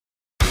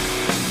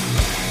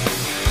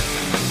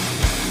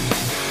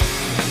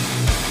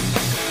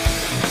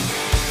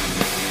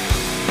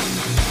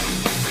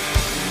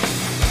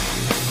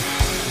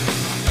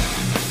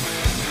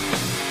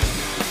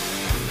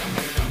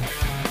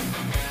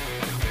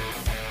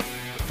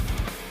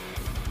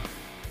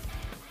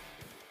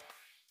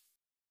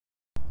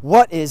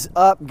What is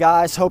up,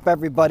 guys? Hope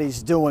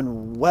everybody's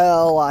doing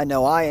well. I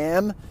know I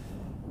am.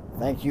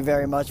 Thank you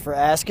very much for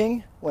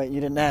asking. Wait,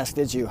 you didn't ask,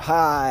 did you?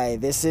 Hi,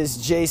 this is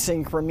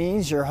Jason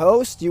Cremines, your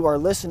host. You are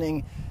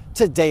listening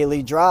to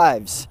Daily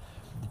Drives,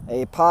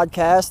 a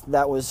podcast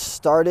that was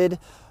started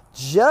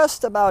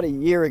just about a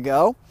year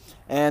ago.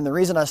 And the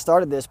reason I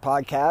started this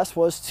podcast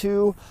was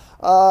to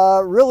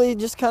really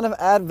just kind of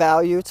add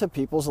value to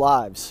people's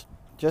lives,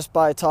 just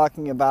by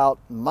talking about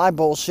my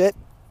bullshit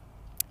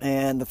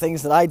and the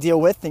things that I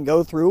deal with and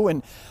go through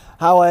and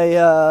how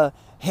I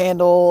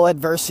handle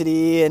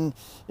adversity and,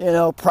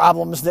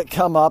 problems that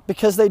come up,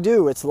 because they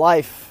do. It's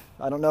life.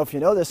 I don't know if you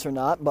know this or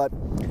not, but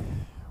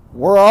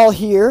we're all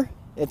here.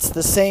 It's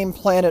the same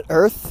planet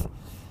Earth,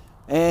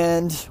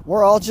 and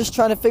we're all just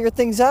trying to figure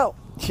things out.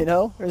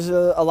 There's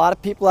a lot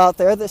of people out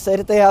there that say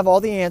that they have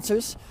all the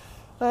answers.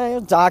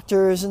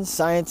 Doctors and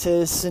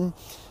scientists and,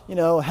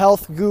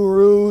 health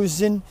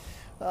gurus and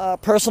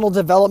personal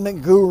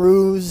development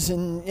gurus,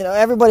 and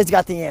everybody's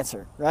got the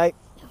answer, right?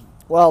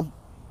 Well,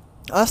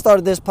 I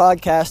started this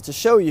podcast to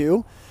show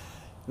you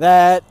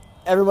that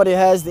everybody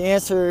has the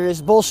answer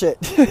is bullshit.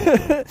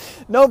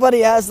 Nobody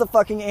has the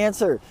fucking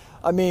answer.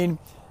 I mean,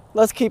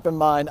 let's keep in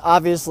mind,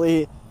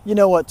 obviously, you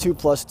know what 2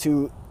 +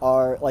 2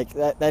 are, like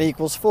that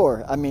equals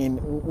 4. I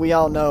mean, we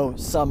all know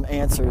some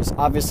answers.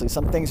 Obviously,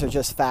 some things are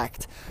just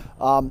fact.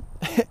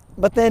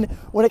 But then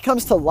when it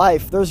comes to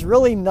life, there's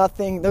really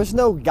nothing, there's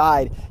no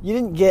guide. You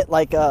didn't get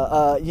like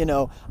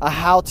a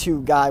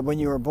how-to guide when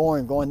you were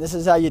born going, this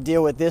is how you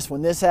deal with this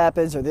when this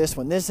happens, or this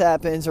when this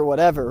happens, or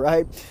whatever,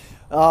 right?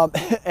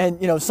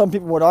 And some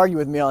people would argue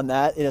with me on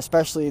that, and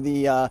especially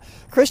the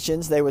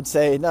Christians. They would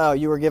say, no,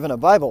 you were given a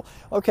Bible.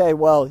 Okay,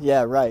 well,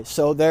 yeah, right.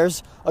 So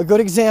there's a good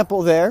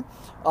example there.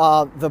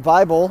 The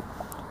Bible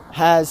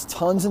has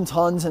tons and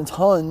tons and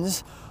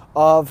tons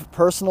of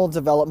personal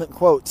development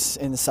quotes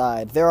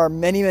inside. There are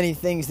many, many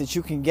things that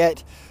you can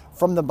get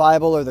from the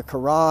Bible or the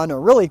Quran, or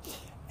really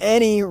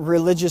any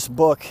religious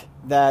book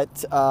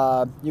that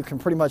you can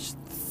pretty much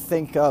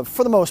think of,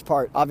 for the most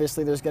part.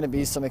 Obviously, there's going to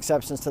be some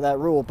exceptions to that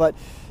rule, but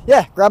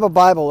yeah, grab a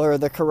Bible or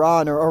the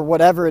Quran or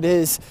whatever it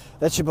is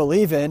that you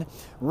believe in,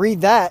 read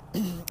that,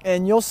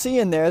 and you'll see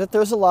in there that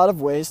there's a lot of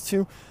ways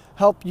to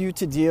help you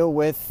to deal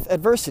with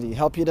adversity,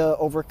 help you to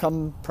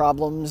overcome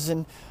problems,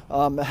 and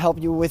help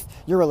you with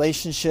your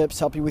relationships,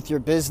 help you with your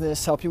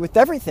business, help you with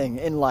everything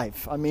in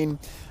life. I mean,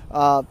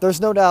 there's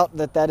no doubt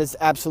that that is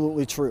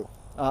absolutely true.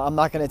 I'm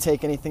not going to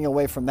take anything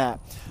away from that.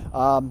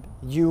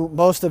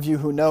 Most of you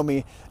who know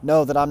me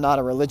know that I'm not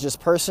a religious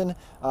person.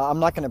 I'm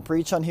not going to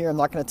preach on here. I'm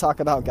not going to talk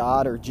about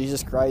God or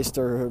Jesus Christ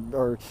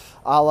or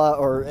Allah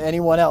or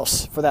anyone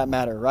else for that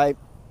matter, right?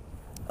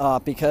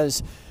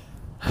 Because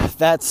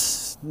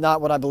that's not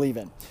what I believe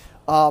in.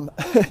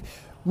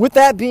 With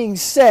that being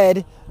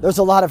said, there's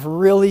a lot of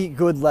really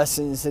good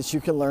lessons that you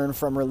can learn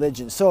from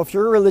religion. So if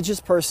you're a religious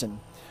person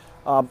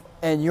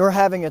and you're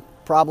having a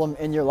problem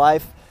in your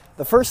life,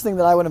 the first thing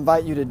that I would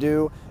invite you to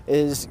do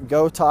is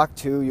go talk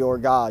to your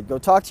God. Go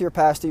talk to your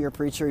pastor, your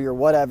preacher, your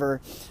whatever,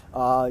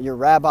 your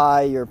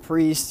rabbi, your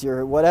priest,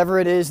 your whatever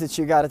it is that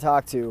you got to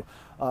talk to,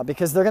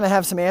 because they're going to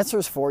have some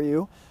answers for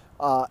you.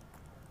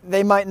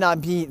 They might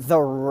not be the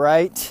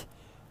right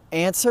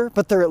answer,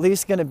 but they're at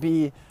least going to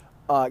be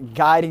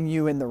guiding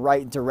you in the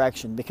right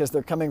direction, because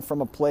they're coming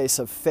from a place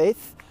of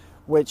faith,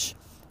 which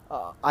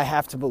I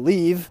have to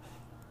believe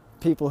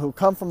people who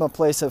come from a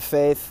place of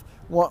faith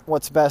want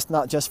what's best,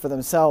 not just for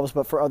themselves,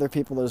 but for other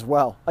people as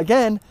well.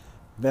 Again,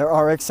 there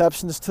are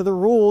exceptions to the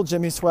rule,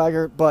 Jimmy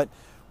Swagger, but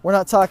we're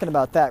not talking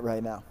about that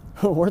right now.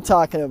 We're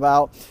talking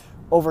about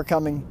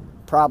overcoming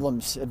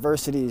problems,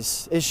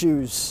 adversities,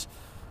 issues,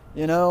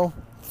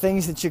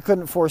 things that you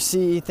couldn't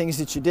foresee, things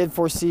that you did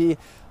foresee,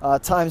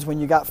 times when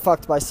you got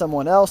fucked by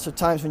someone else, or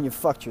times when you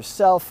fucked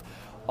yourself.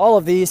 All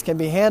of these can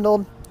be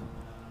handled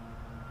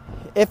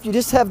if you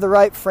just have the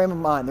right frame of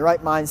mind, the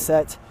right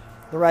mindset,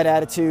 the right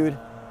attitude,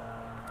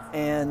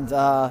 and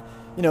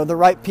the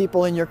right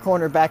people in your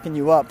corner backing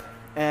you up.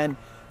 And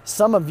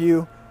some of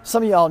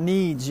y'all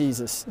need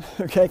Jesus,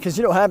 okay? Because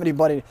you don't have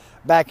anybody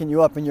backing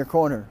you up in your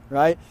corner,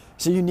 right?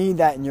 So you need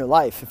that in your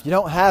life. If you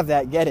don't have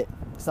that, get it.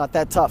 It's not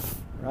that tough,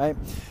 right?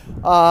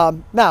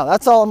 Now,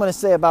 that's all I'm going to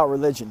say about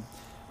religion.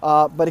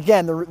 But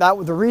again,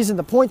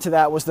 the point to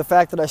that was the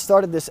fact that I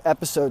started this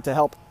episode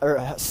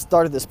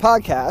started this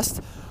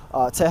podcast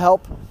to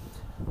help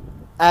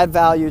add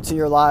value to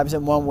your lives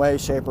in one way,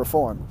 shape, or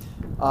form.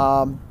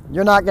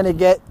 You're not going to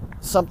get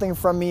something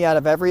from me out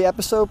of every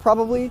episode,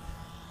 probably,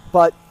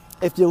 but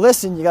if you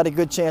listen, you got a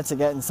good chance of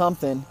getting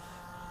something.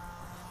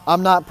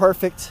 I'm not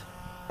perfect,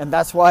 and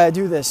that's why I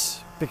do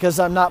this, because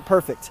I'm not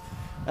perfect.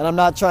 And I'm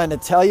not trying to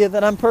tell you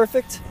that I'm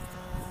perfect.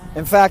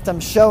 In fact, I'm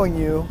showing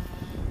you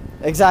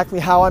exactly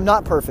how I'm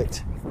not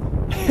perfect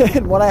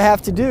and what I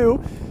have to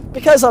do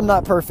because I'm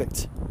not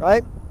perfect,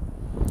 right?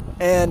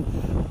 And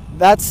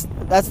that's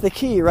the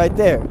key right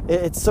there.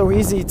 It's so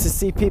easy to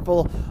see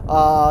people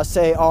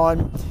say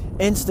on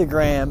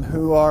Instagram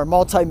who are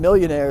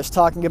multimillionaires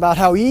talking about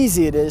how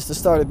easy it is to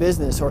start a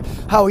business, or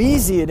how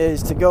easy it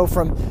is to go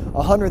from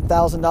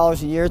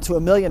 $100,000 a year to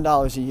 $1 million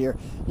a year.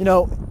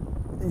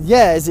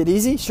 Yeah, is it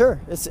easy?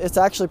 Sure, it's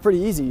actually pretty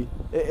easy.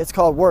 It's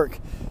called work.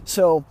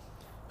 So,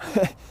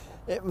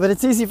 but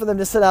it's easy for them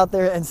to sit out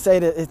there and say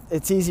that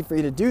it's easy for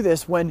you to do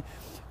this when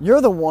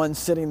you're the one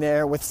sitting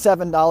there with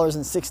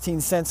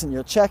 $7.16 in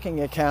your checking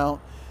account.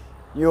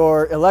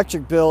 Your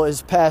electric bill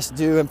is past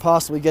due and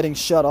possibly getting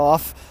shut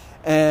off,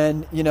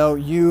 and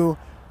you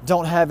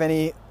don't have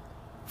any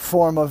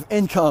form of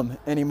income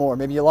anymore.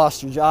 Maybe you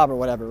lost your job or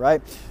whatever,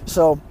 right?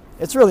 So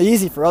it's really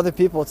easy for other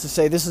people to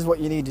say this is what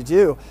you need to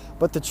do,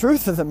 but the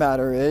truth of the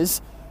matter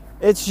is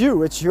it's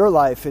you, it's your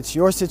life, it's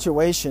your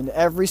situation.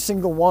 Every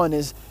single one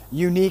is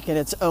unique in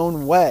its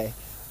own way.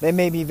 They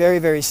may be very,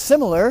 very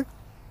similar.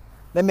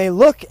 They may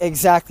look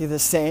exactly the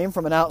same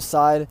from an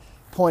outside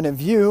point of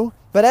view,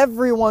 but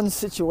everyone's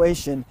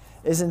situation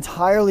is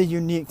entirely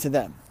unique to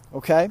them,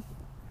 okay?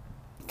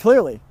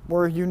 Clearly,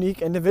 we're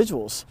unique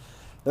individuals.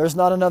 There's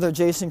not another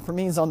Jason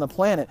Cremins on the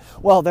planet.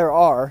 Well, there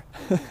are,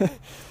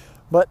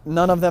 but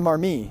none of them are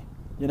me,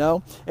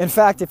 In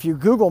fact, if you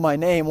Google my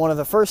name, one of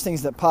the first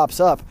things that pops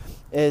up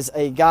is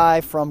a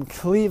guy from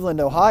Cleveland,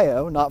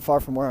 Ohio, not far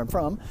from where I'm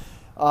from,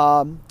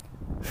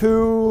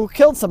 who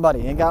killed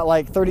somebody and got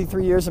like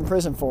 33 years in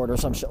prison for it or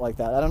some shit like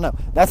that. I don't know.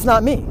 That's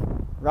not me,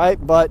 right?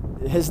 But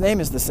his name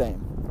is the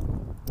same.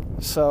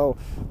 So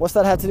what's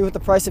that have to do with the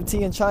price of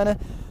tea in China?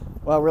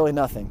 Well, really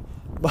nothing.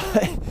 But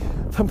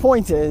the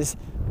point is,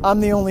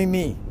 I'm the only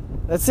me.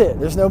 That's it.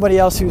 There's nobody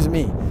else who's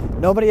me.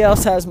 Nobody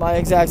else has my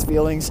exact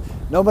feelings.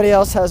 Nobody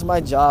else has my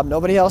job.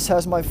 Nobody else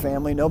has my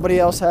family. Nobody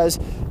else has,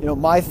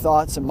 my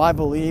thoughts and my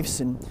beliefs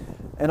and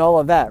all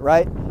of that,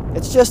 right?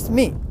 It's just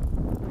me.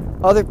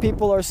 Other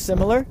people are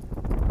similar,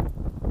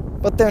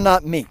 but they're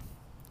not me.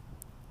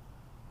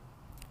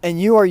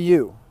 And you are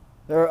you.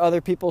 There are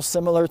other people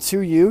similar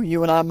to you.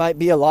 You and I might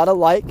be a lot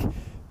alike.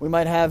 We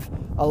might have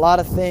a lot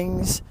of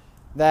things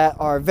that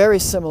are very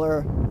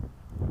similar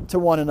to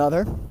one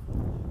another,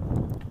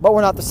 but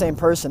we're not the same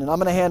person. And I'm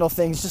going to handle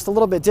things just a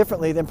little bit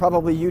differently than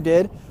probably you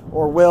did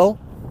or will.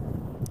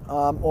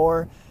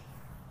 Or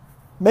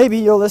maybe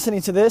you're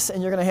listening to this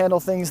and you're going to handle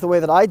things the way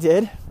that I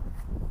did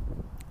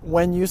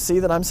when you see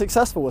that I'm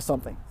successful with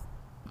something.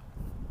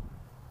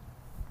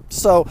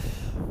 So,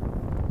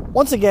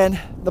 once again,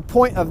 the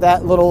point of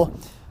that little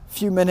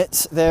few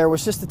minutes there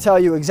was just to tell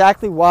you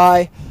exactly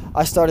why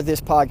I started this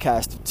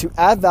podcast, to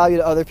add value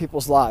to other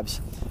people's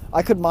lives.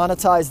 I could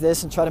monetize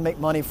this and try to make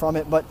money from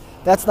it, but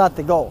that's not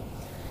the goal.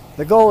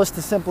 The goal is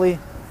to simply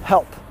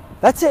help.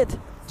 That's it,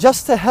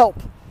 just to help.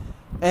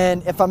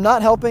 And if I'm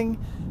not helping,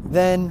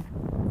 then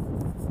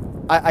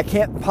I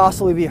can't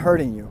possibly be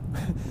hurting you,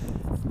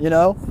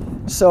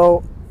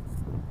 So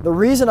the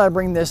reason I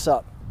bring this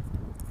up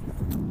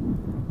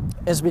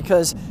is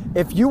because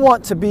if you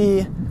want to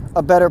be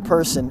a better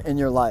person in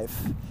your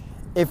life,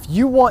 if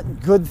you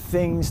want good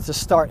things to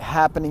start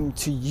happening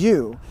to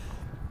you,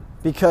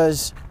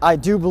 because I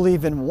do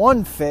believe in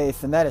one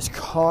faith, and that is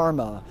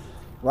karma,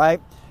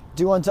 right?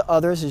 Do unto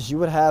others as you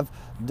would have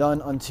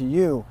done unto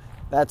you.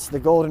 That's the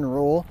golden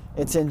rule.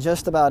 It's in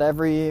just about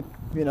every,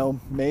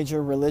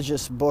 major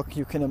religious book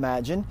you can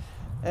imagine.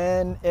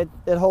 And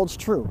it holds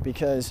true,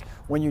 because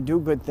when you do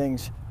good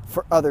things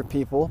for other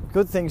people,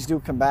 good things do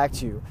come back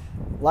to you.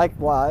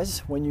 Likewise,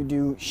 when you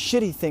do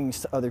shitty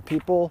things to other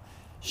people,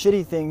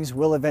 shitty things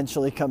will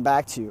eventually come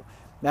back to you.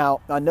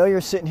 Now, I know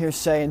you're sitting here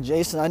saying,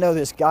 Jason, I know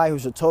this guy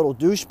who's a total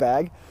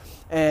douchebag,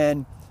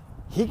 and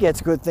he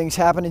gets good things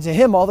happening to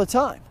him all the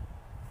time,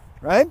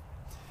 right?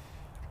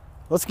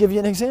 Let's give you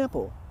an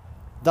example.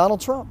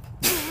 Donald Trump.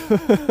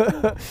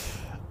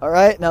 All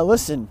right, now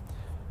listen.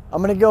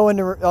 I'm gonna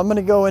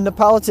go into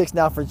politics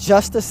now for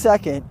just a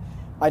second.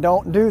 I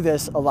don't do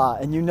this a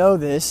lot, and you know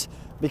this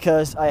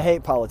because I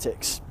hate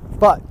politics.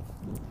 But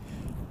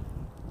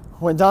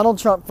when Donald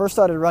Trump first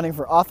started running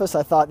for office,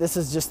 I thought this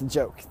is just a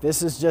joke.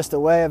 This is just a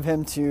way of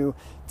him to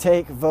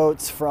take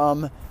votes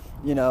from,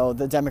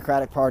 the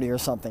Democratic Party or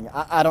something.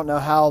 I don't know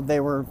how they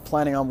were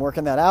planning on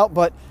working that out,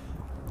 but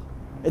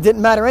it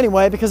didn't matter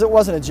anyway because it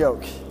wasn't a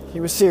joke.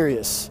 He was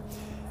serious.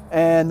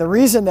 And the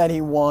reason that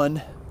he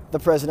won the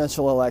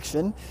presidential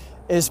election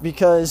is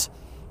because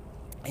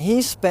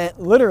he spent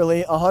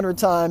literally 100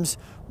 times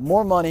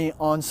more money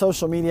on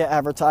social media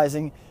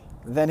advertising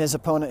than his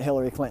opponent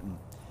Hillary Clinton.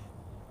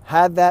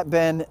 Had that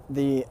been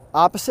the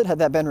opposite, had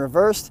that been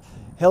reversed,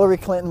 Hillary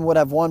Clinton would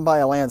have won by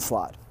a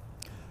landslide.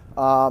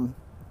 Donald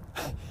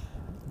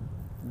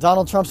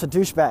Trump's a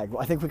douchebag.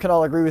 I think we can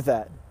all agree with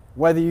that.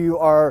 Whether you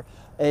are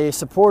a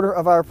supporter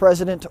of our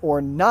president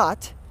or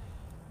not,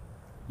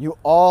 you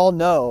all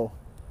know,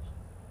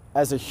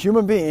 as a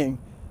human being,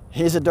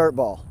 he's a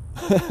dirtball.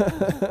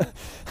 I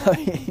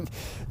mean,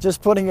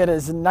 just putting it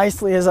as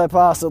nicely as I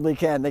possibly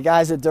can. The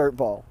guy's a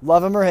dirtball.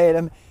 Love him or hate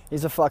him,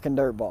 he's a fucking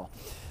dirtball.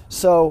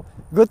 So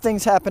good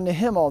things happen to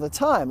him all the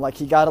time. Like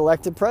he got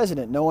elected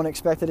president. No one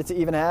expected it to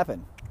even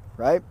happen,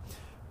 right?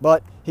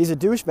 But he's a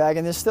douchebag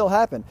and this still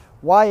happened.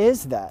 Why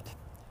is that?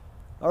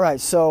 All right,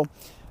 so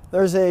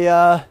there's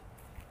a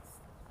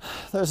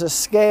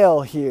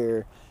scale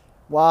here.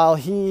 While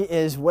he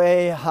is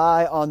way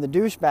high on the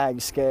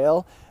douchebag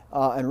scale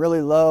and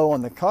really low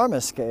on the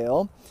karma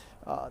scale,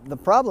 the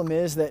problem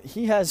is that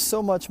he has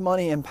so much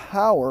money and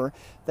power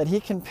that he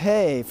can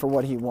pay for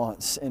what he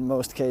wants in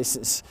most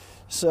cases.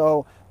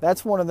 So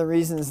that's one of the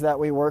reasons that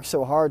we work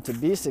so hard to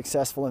be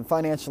successful and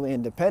financially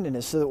independent,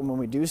 is so that when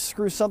we do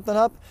screw something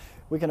up,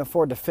 we can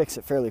afford to fix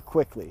it fairly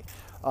quickly.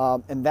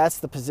 And that's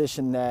the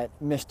position that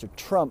Mr.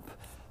 Trump,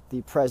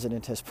 the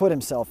president, has put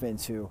himself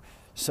into.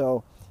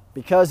 So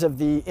because of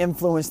the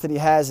influence that he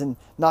has in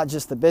not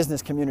just the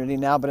business community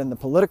now, but in the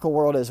political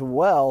world as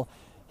well,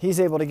 he's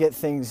able to get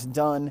things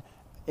done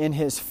in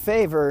his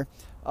favor,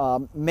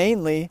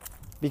 mainly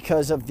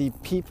because of the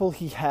people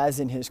he has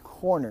in his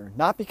corner.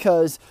 Not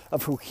because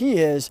of who he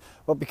is,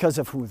 but because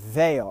of who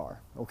they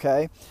are,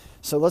 okay?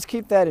 So let's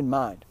keep that in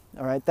mind,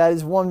 all right? That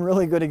is one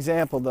really good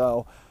example,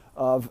 though,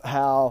 of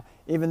how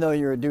even though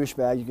you're a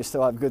douchebag, you can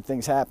still have good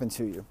things happen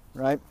to you,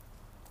 right?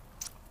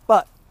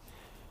 But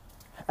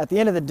at the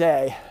end of the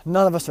day,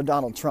 none of us are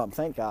Donald Trump,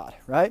 thank God,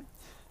 right?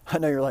 I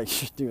know you're like,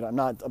 dude, I'm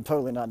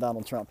totally not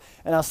Donald Trump.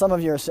 And now some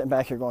of you are sitting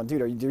back here going,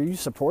 dude, are you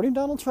supporting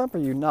Donald Trump or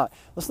are you not?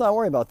 Let's not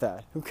worry about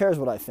that. Who cares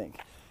what I think?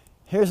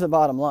 Here's the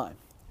bottom line.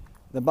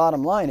 The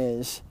bottom line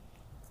is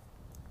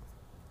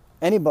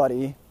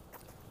anybody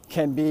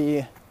can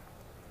be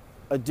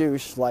a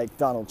douche like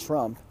Donald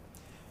Trump.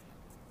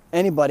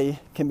 Anybody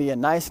can be a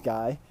nice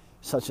guy,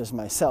 such as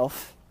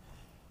myself.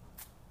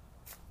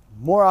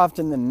 More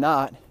often than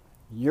not,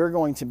 you're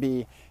going to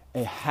be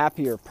a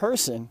happier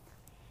person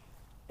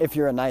if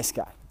you're a nice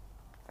guy.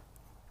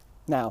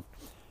 Now,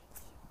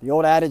 the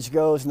old adage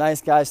goes,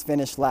 nice guys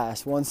finish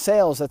last. Well, in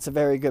sales, that's a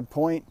very good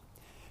point.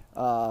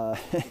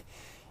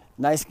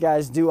 Nice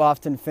guys do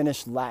often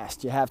finish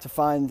last. You have to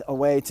find a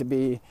way to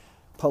be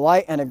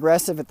polite and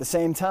aggressive at the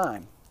same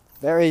time.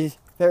 Very,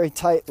 very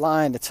tight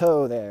line to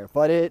toe there.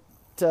 But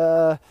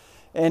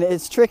and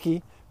it's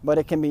tricky, but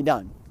it can be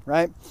done,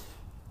 right?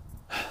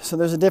 So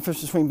there's a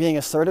difference between being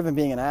assertive and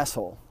being an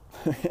asshole.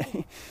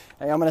 Hey,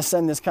 I'm going to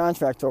send this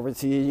contract over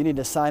to you. You need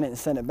to sign it and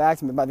send it back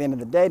to me by the end of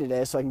the day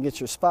today so I can get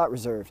your spot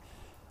reserved.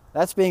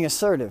 That's being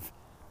assertive.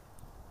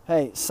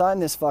 Hey, sign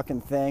this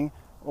fucking thing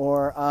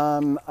or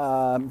I'm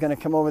going to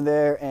come over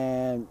there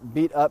and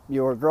beat up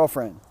your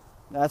girlfriend.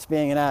 That's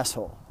being an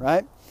asshole,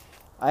 right?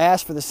 I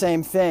asked for the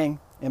same thing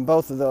in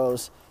both of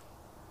those.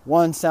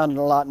 One sounded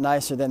a lot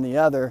nicer than the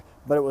other,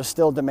 but it was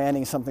still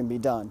demanding something be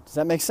done. Does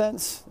that make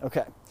sense?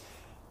 Okay.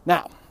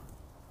 Now,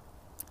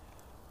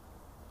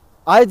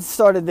 I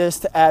started this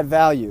to add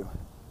value.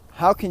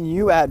 How can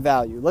you add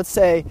value? Let's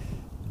say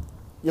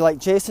you're like,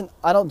 Jason,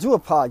 I don't do a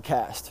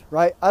podcast,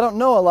 right? I don't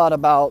know a lot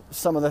about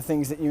some of the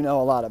things that you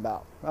know a lot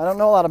about. I don't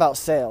know a lot about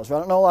sales. I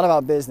don't know a lot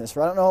about business.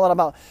 I don't know a lot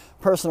about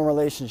personal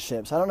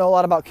relationships. I don't know a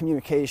lot about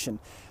communication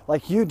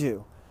like you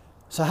do.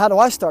 So how do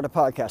I start a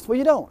podcast? Well,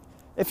 you don't.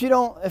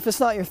 If it's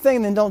not your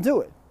thing, then don't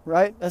do it,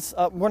 right?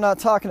 We're not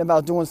talking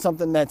about doing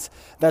something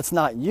that's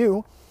not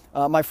you.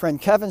 My friend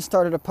Kevin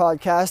started a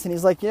podcast and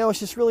he's like, it's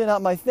just really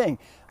not my thing.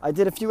 I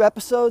did a few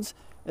episodes.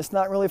 It's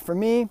not really for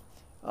me,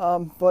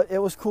 but it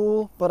was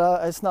cool, but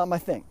it's not my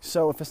thing.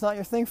 So if it's not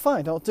your thing,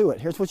 fine, don't do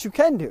it. Here's what you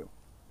can do,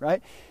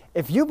 right?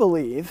 If you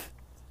believe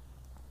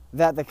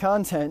that the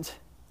content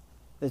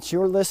that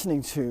you're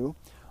listening to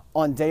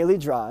on daily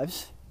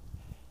drives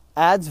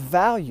adds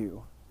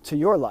value to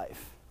your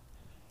life,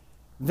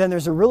 then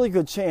there's a really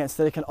good chance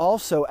that it can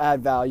also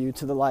add value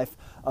to the life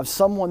of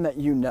someone that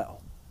you know.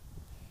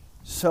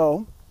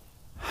 So,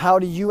 how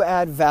do you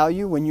add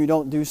value when you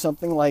don't do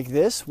something like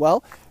this?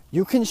 Well,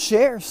 you can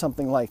share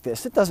something like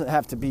this. It doesn't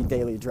have to be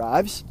daily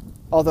drives,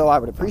 although I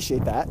would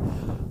appreciate that.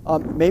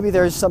 Maybe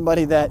there's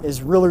somebody that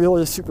is really,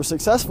 really super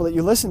successful that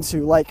you listen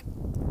to, like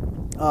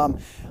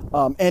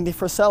Andy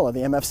Frisella,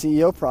 the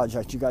MFCEO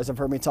Project. You guys have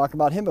heard me talk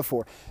about him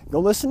before. Go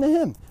listen to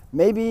him.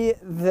 Maybe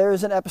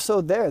there's an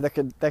episode there that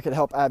could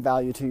help add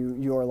value to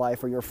your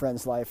life or your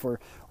friend's life or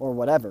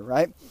whatever,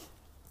 right?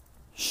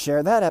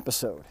 Share that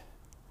episode,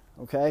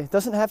 okay? It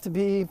doesn't have to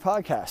be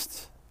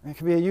podcasts. It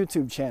could be a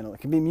YouTube channel.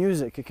 It could be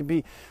music. It could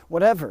be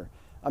whatever.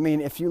 I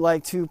mean, if you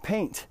like to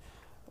paint,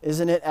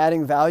 isn't it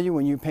adding value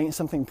when you paint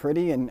something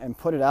pretty and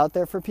put it out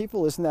there for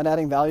people? Isn't that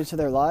adding value to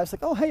their lives?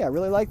 Like, oh, hey, I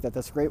really like that.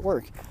 That's great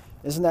work.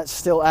 Isn't that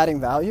still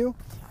adding value?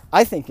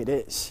 I think it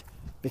is,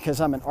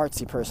 because I'm an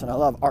artsy person. I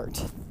love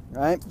art,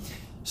 right?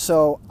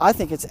 So I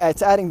think it's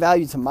adding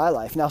value to my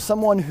life. Now,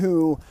 someone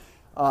who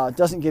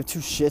doesn't give two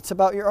shits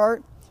about your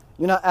art,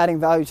 you're not adding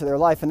value to their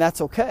life, and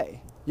that's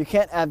okay. You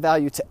can't add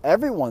value to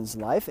everyone's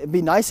life. It'd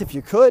be nice if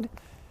you could,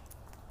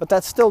 but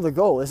that's still the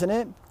goal, isn't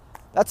it?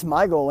 That's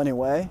my goal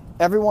anyway.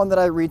 Everyone that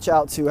I reach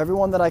out to,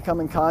 everyone that I come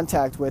in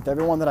contact with,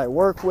 everyone that I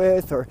work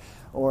with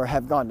or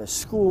have gone to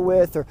school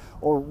with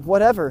or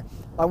whatever,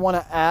 I want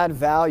to add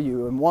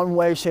value in one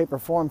way, shape, or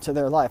form to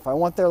their life. I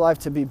want their life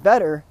to be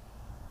better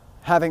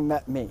having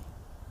met me.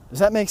 Does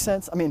that make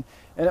sense? I mean,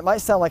 and it might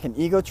sound like an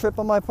ego trip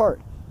on my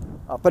part,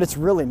 but it's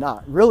really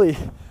not. Really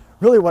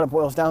what it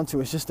boils down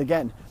to is just,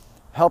 again,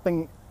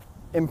 helping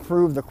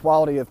improve the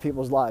quality of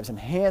people's lives,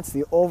 enhance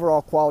the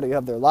overall quality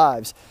of their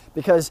lives.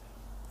 Because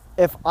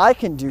if I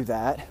can do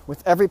that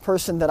with every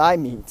person that I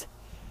meet,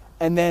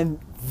 and then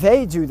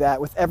they do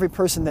that with every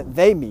person that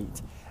they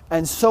meet,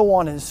 and so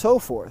on and so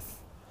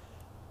forth,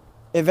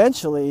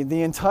 eventually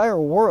the entire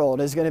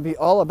world is going to be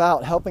all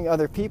about helping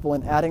other people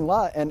and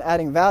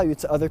adding value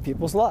to other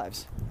people's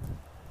lives.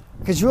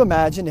 Could you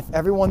imagine if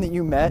everyone that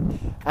you met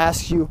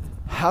asked you,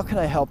 how can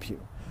I help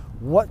you?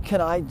 What can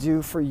I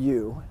do for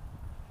you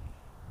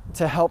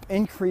to help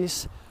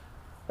increase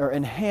or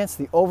enhance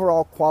the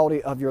overall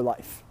quality of your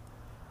life?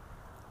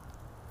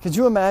 Could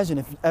you imagine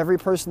if every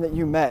person that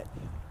you met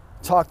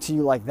talked to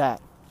you like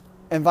that?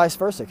 And vice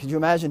versa. Could you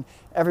imagine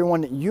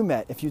everyone that you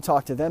met if you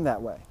talked to them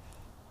that way?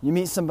 You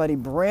meet somebody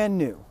brand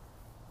new.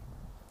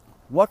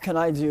 What can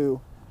I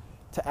do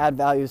to add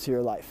value to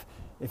your life?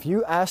 If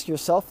you ask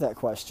yourself that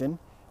question,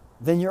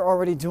 then you're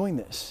already doing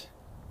this.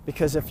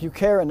 Because if you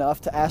care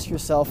enough to ask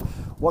yourself,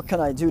 what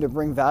can I do to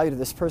bring value to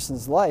this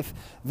person's life,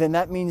 then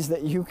that means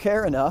that you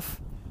care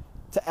enough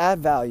to add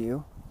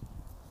value,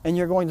 and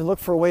you're going to look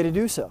for a way to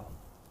do so.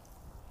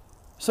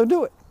 So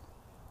do it.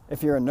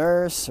 If you're a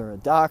nurse or a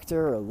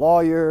doctor or a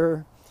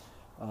lawyer,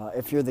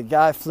 if you're the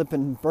guy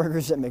flipping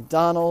burgers at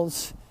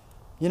McDonald's,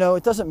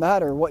 it doesn't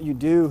matter what you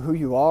do, who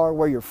you are,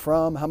 where you're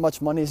from, how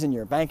much money is in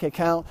your bank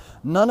account.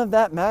 None of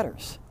that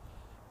matters.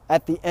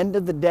 At the end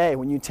of the day,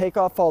 when you take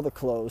off all the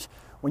clothes,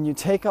 when you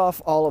take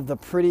off all of the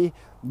pretty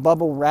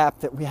bubble wrap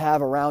that we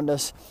have around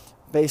us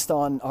based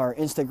on our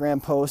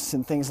Instagram posts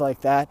and things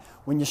like that,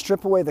 when you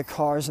strip away the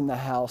cars in the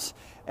house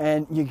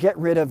and you get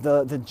rid of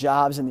the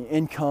jobs and the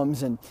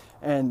incomes and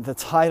the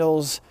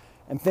titles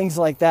and things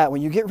like that,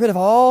 when you get rid of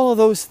all of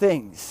those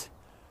things,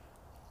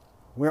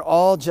 we're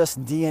all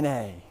just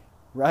DNA,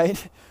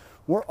 right?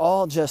 We're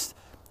all just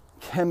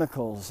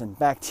chemicals and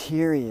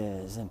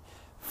bacteria and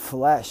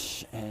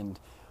flesh and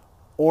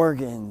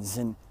organs,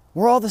 and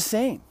we're all the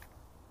same.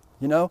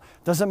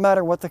 Doesn't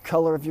matter what the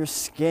color of your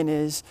skin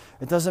is.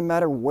 It doesn't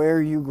matter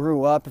where you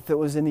grew up, if it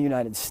was in the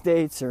United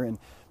States or in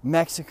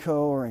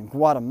Mexico or in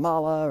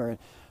Guatemala,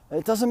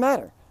 it doesn't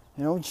matter.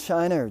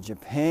 China or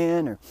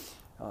Japan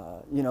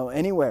or,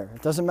 anywhere.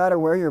 It doesn't matter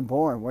where you're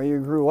born, where you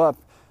grew up.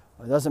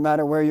 It doesn't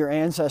matter where your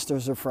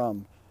ancestors are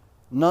from.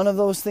 None of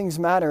those things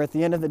matter at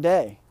the end of the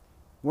day.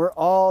 We're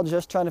all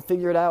just trying to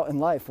figure it out in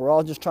life. We're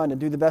all just trying to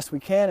do the best we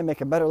can and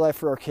make a better life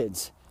for our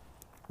kids.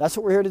 That's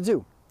what we're here to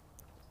do.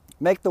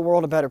 Make the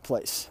world a better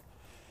place.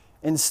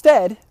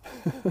 Instead,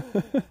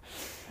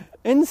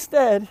 you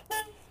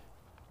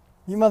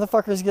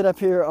motherfuckers get up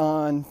here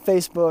on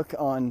Facebook,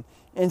 on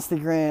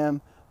Instagram,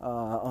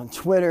 on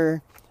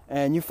Twitter,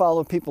 and you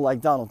follow people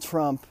like Donald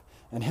Trump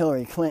and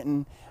Hillary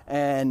Clinton,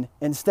 and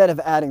instead of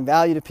adding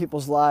value to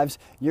people's lives,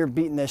 you're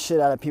beating the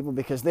shit out of people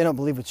because they don't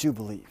believe what you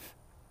believe,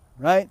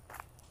 right?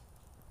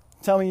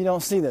 Tell me you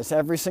don't see this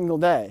every single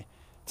day.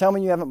 Tell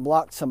me you haven't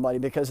blocked somebody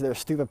because of their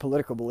stupid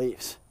political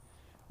beliefs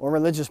or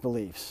religious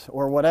beliefs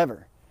or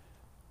whatever,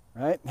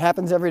 right? It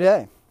happens every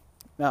day.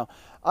 Now,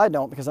 I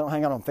don't, because I don't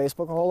hang out on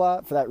Facebook a whole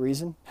lot for that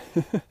reason.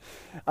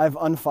 I've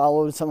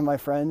unfollowed some of my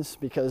friends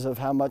because of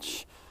how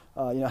much,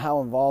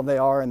 how involved they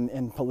are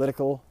in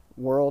political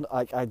world.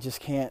 I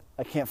can't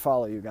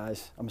follow you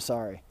guys. I'm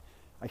sorry.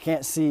 I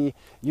can't see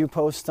you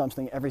post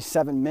something every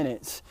 7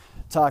 minutes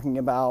talking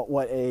about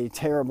what a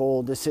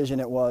terrible decision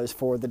it was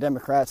for the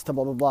Democrats to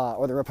blah, blah, blah,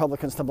 or the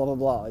Republicans to blah, blah,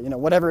 blah.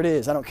 Whatever it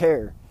is, I don't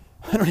care.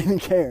 I don't even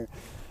care.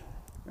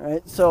 All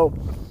right, so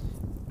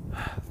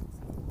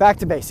back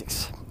to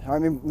basics. All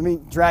right, let me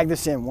drag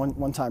this in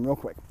one time real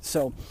quick.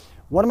 So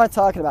what am I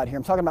talking about here?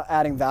 I'm talking about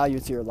adding value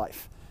to your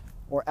life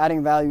or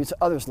adding value to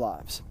others'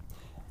 lives.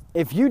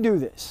 If you do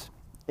this,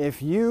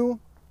 if you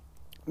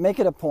make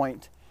it a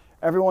point,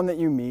 everyone that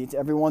you meet,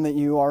 everyone that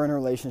you are in a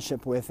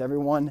relationship with,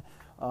 everyone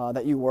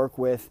that you work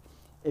with,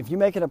 if you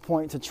make it a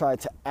point to try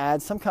to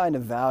add some kind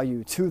of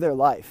value to their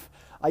life,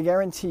 I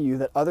guarantee you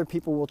that other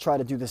people will try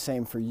to do the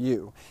same for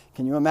you.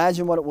 Can you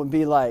imagine what it would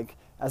be like,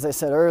 as I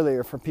said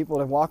earlier, for people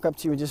to walk up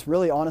to you and just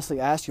really honestly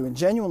ask you and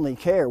genuinely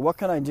care, what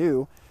can I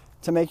do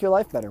to make your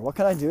life better? What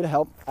can I do to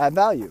help add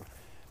value?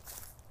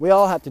 We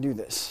all have to do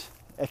this.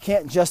 It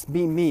can't just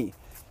be me.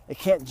 It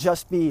can't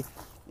just be,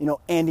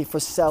 Andy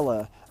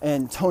Frisella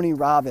and Tony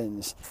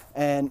Robbins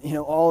and,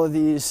 all of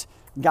these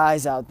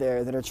guys out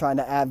there that are trying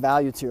to add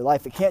value to your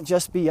life. It can't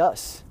just be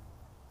us,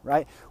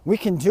 right? We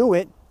can do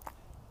it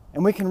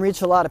and we can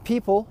reach a lot of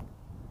people.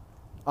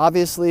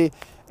 Obviously,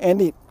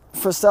 Andy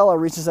Frisella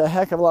reaches a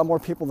heck of a lot more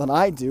people than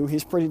I do.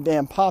 He's pretty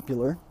damn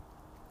popular.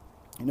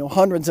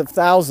 Hundreds of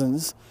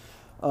thousands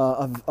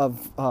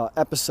of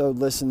episode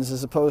listens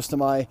as opposed to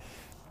my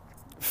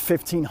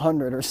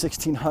 1,500 or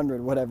 1,600,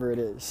 whatever it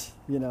is.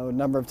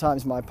 Number of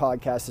times my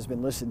podcast has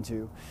been listened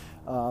to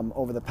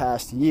over the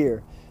past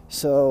year.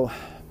 So,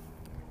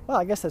 well,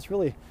 I guess that's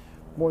really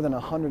more than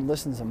 100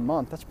 listens a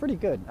month. That's pretty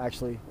good,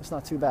 actually. It's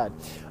not too bad.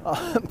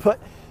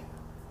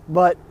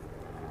 But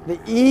the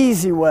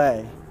easy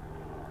way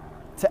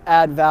to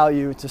add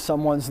value to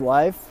someone's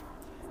life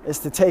is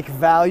to take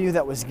value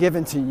that was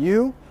given to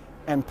you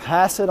and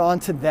pass it on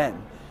to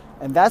them.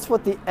 And that's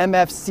what the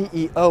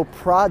MFCEO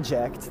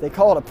project, they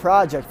call it a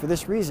project for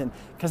this reason,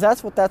 because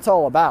that's what that's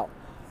all about.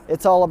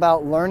 It's all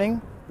about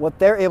learning what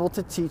they're able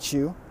to teach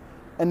you,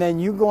 and then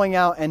you going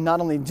out and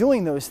not only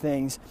doing those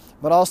things,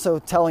 but also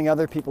telling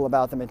other people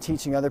about them and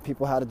teaching other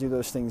people how to do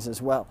those things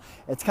as well.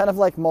 It's kind of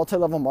like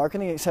multi-level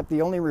marketing, except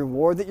the only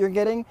reward that you're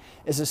getting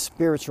is a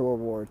spiritual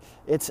reward.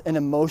 It's an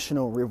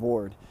emotional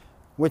reward,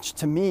 which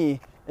to me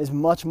is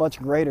much, much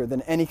greater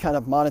than any kind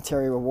of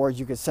monetary reward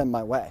you could send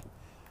my way.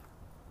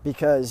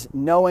 Because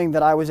knowing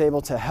that I was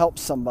able to help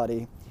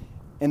somebody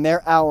in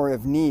their hour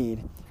of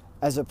need,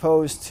 as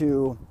opposed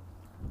to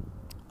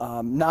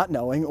not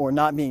knowing or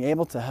not being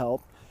able to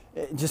help,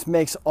 it just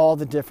makes all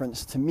the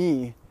difference to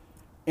me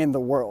in the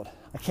world.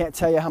 I can't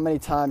tell you how many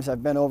times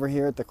I've been over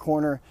here at the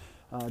corner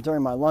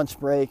during my lunch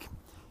break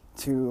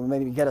to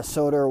maybe get a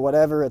soda or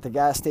whatever at the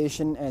gas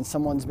station, and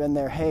someone's been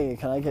there, hey,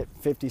 can I get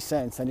 50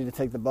 cents? I need to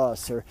take the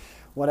bus or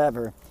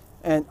whatever.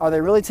 And are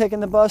they really taking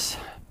the bus?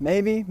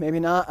 Maybe,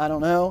 maybe not, I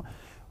don't know.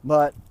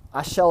 But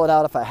I shell it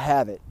out if I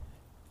have it.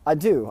 I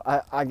do.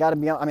 I got to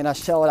be honest. I mean, I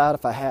shell it out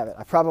if I have it.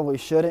 I probably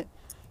shouldn't.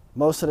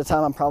 Most of the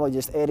time, I'm probably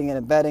just aiding and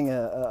abetting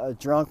a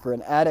drunk or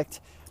an addict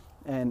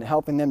and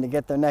helping them to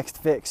get their next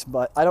fix.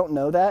 But I don't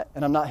know that,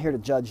 and I'm not here to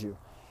judge you.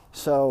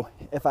 So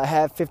if I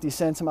have 50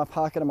 cents in my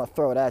pocket, I'm going to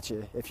throw it at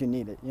you if you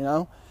need it, you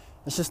know?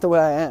 It's just the way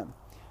I am.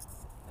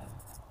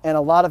 And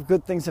a lot of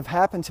good things have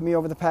happened to me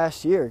over the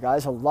past year,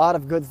 guys. A lot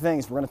of good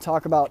things. We're going to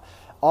talk about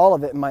all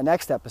of it in my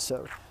next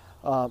episode.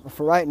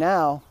 For right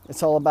now,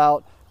 it's all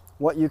about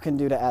what you can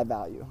do to add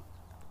value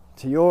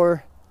to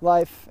your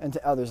life and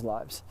to others'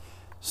 lives.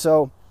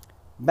 So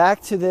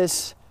back to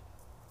this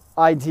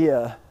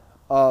idea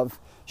of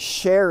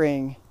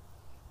sharing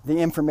the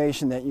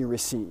information that you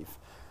receive.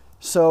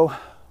 So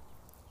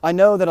I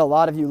know that a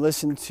lot of you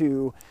listened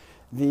to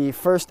the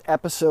first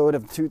episode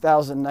of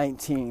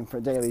 2019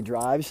 for Daily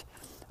Drives,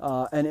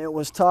 and it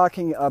was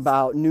talking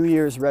about New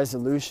Year's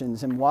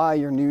resolutions and why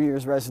your New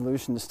Year's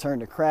resolutions turn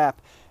to crap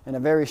in a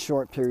very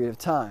short period of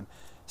time.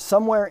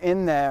 Somewhere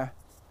in there,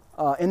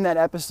 in that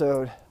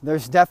episode,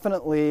 there's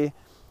definitely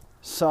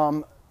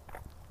some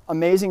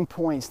amazing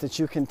points that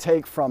you can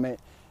take from it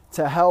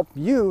to help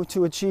you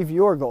to achieve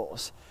your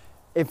goals.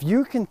 If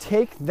you can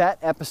take that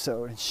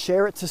episode and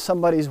share it to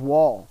somebody's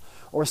wall,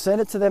 or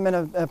send it to them in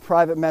a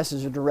private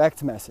message or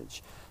direct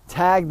message,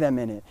 tag them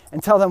in it,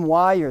 and tell them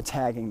why you're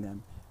tagging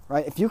them,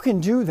 right? If you can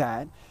do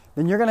that,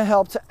 then you're going to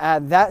help to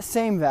add that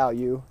same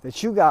value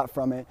that you got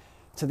from it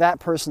to that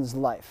person's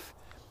life.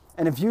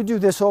 And if you do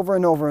this over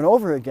and over and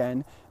over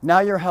again,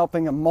 now you're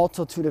helping a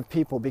multitude of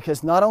people,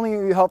 because not only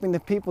are you helping the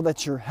people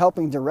that you're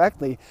helping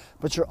directly,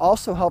 but you're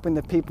also helping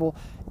the people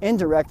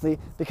indirectly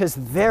because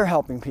they're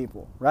helping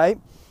people, right?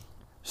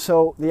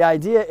 So the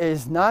idea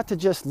is not to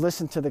just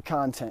listen to the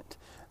content,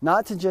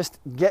 not to just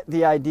get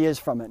the ideas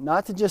from it,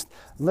 not to just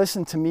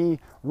listen to me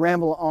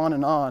ramble on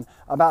and on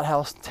about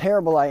how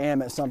terrible I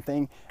am at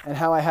something and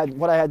how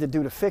what I had to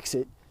do to fix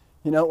it,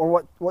 you know,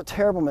 or what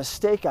terrible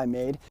mistake I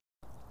made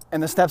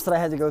and the steps that I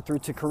had to go through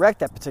to correct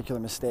that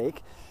particular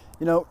mistake.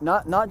 You know,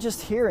 not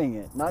just hearing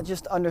it, not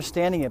just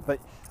understanding it,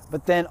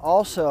 but then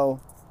also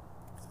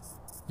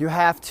you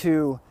have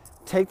to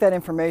take that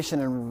information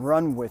and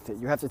run with it.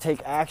 You have to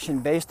take action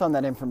based on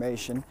that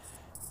information,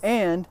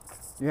 and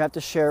you have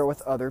to share it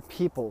with other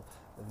people.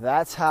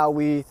 That's how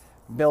we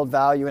build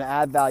value and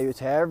add value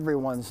to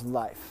everyone's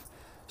life.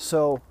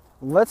 So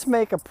let's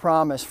make a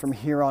promise from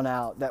here on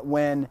out that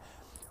when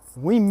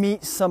we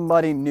meet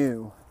somebody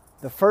new,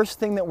 the first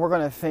thing that we're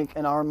going to think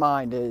in our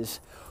mind is,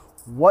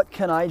 what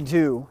can I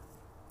do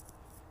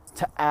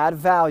to add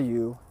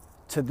value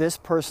to this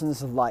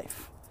person's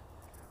life?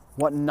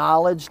 What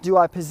knowledge do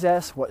I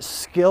possess? What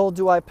skill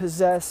do I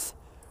possess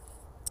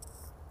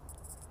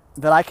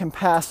that I can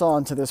pass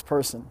on to this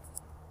person?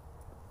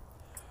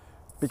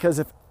 Because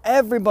if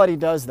everybody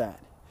does that,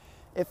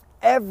 if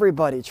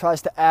everybody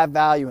tries to add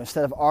value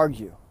instead of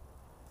argue,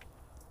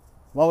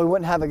 well, we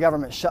wouldn't have a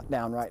government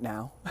shutdown right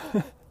now.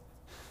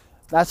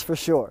 That's for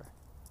sure,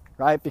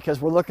 right?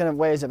 Because we're looking at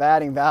ways of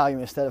adding value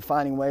instead of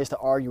finding ways to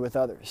argue with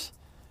others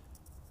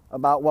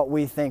about what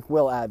we think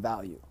will add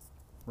value,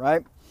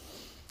 right?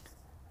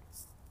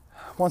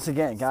 Once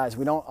again, guys,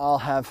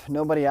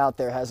 nobody out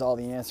there has all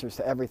the answers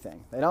to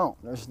everything. They don't.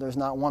 There's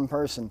not one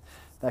person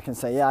that can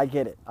say, yeah, I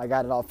get it. I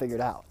got it all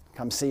figured out.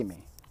 Come see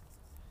me.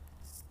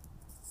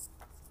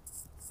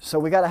 So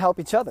we got to help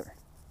each other,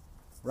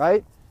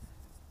 right?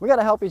 We got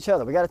to help each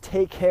other. We got to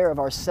take care of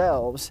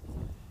ourselves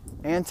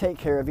and take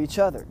care of each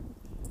other.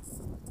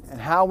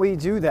 And how we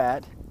do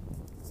that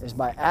is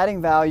by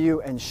adding value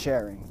and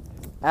sharing.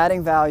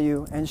 Adding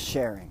value and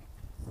sharing.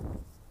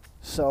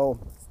 So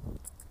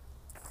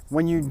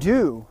when you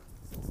do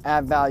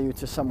add value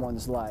to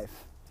someone's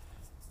life,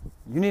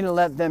 you need to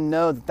let them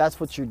know that that's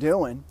what you're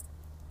doing,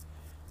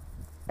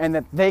 and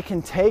that they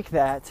can take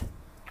that.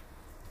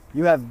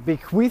 You have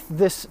bequeathed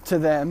this to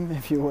them,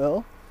 if you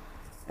will,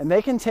 and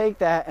they can take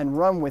that and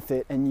run with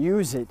it and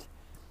use it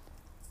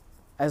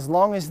as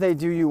long as they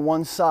do you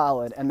one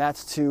solid, and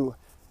that's to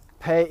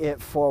pay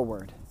it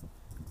forward.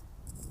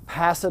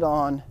 Pass it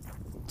on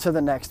to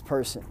the next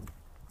person.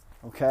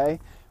 Okay?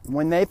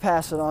 When they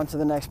pass it on to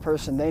the next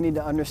person, they need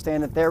to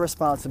understand that their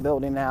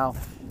responsibility now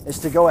is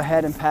to go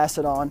ahead and pass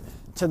it on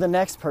to the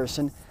next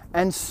person,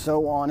 and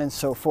so on and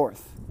so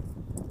forth.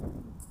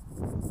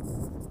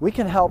 We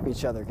can help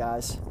each other,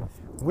 guys.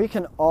 We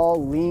can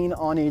all lean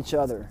on each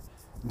other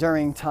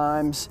during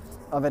times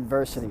of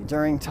adversity,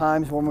 during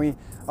times when we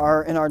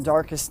are in our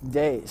darkest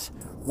days,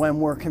 when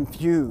we're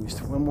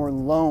confused, when we're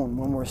alone,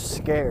 when we're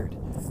scared,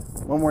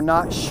 when we're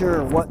not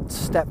sure what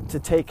step to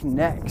take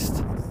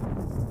next.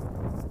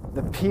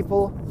 The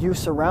people you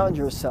surround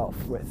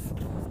yourself with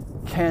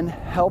can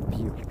help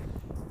you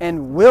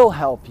and will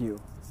help you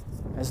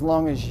as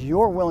long as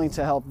you're willing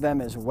to help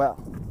them as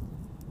well.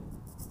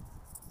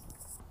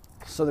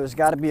 So there's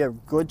got to be a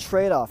good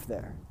trade-off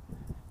there.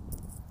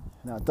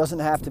 Now, it doesn't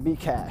have to be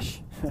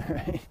cash.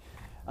 Right?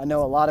 I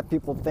know a lot of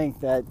people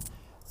think that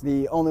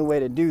the only way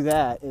to do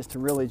that is to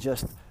really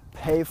just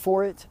pay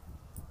for it,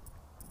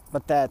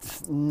 but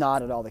that's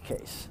not at all the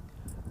case.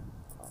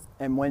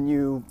 And when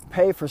you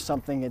pay for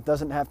something, it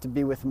doesn't have to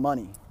be with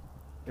money,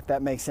 if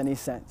that makes any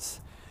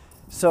sense.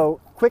 So,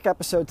 quick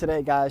episode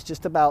today, guys,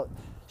 just about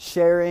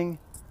sharing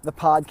the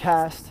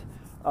podcast,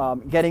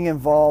 getting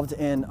involved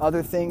in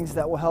other things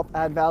that will help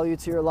add value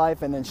to your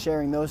life, and then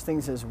sharing those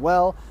things as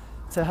well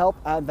to help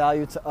add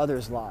value to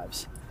others'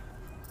 lives.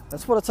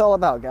 That's what it's all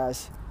about,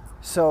 guys.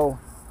 So,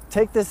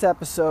 take this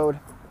episode,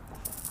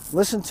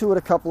 listen to it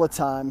a couple of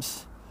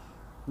times,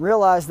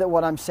 realize that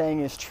what I'm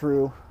saying is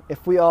true.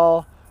 If we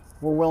all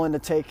were willing to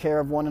take care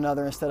of one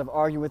another instead of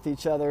argue with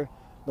each other,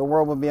 the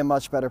world would be a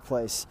much better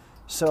place.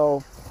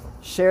 So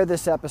share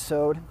this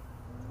episode.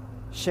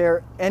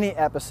 Share any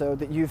episode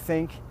that you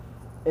think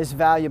is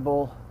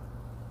valuable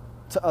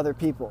to other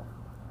people.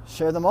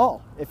 Share them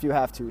all if you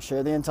have to.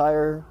 Share the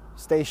entire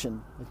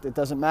station. It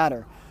doesn't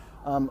matter.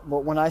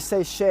 But when I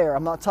say share,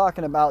 I'm not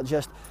talking about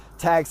just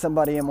tag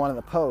somebody in one of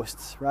the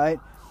posts, right?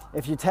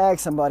 If you tag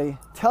somebody,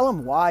 tell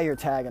them why you're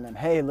tagging them.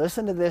 Hey,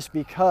 listen to this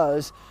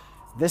because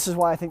this is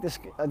why I think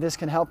this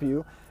can help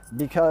you,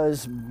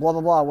 because blah,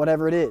 blah, blah,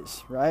 whatever it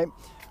is, right?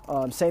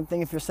 Same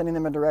thing if you're sending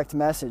them a direct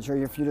message, or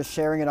if you're just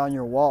sharing it on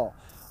your wall,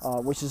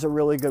 which is a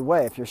really good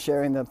way. If you're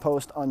sharing the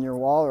post on your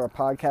wall or a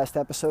podcast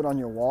episode on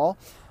your wall,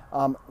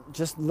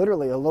 just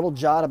literally a little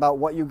jot about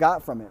what you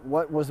got from it.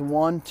 What was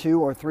 1,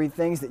 2, or 3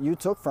 things that you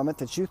took from it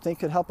that you think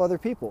could help other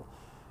people?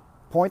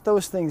 Point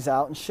those things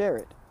out and share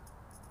it.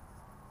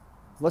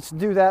 Let's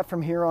do that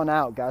from here on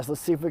out, guys. Let's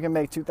see if we can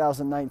make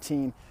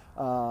 2019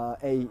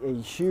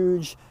 a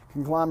huge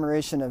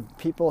conglomeration of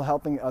people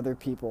helping other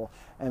people.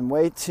 And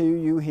wait till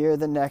you hear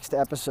the next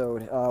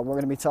episode. We're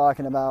going to be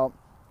talking about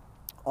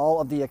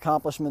all of the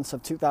accomplishments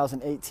of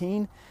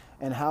 2018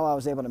 and how I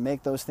was able to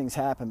make those things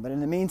happen. But in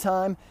the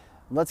meantime,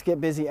 let's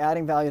get busy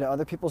adding value to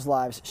other people's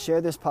lives.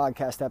 Share this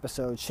podcast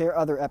episode. Share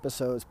other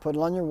episodes. Put it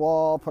on your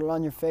wall. Put it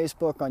on your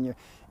Facebook, on your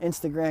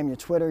Instagram, your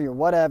Twitter, your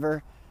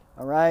whatever.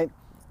 All right?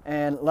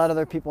 And let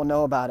other people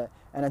know about it.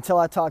 And until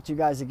I talk to you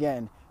guys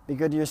again, be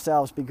good to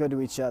yourselves. Be good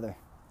to each other.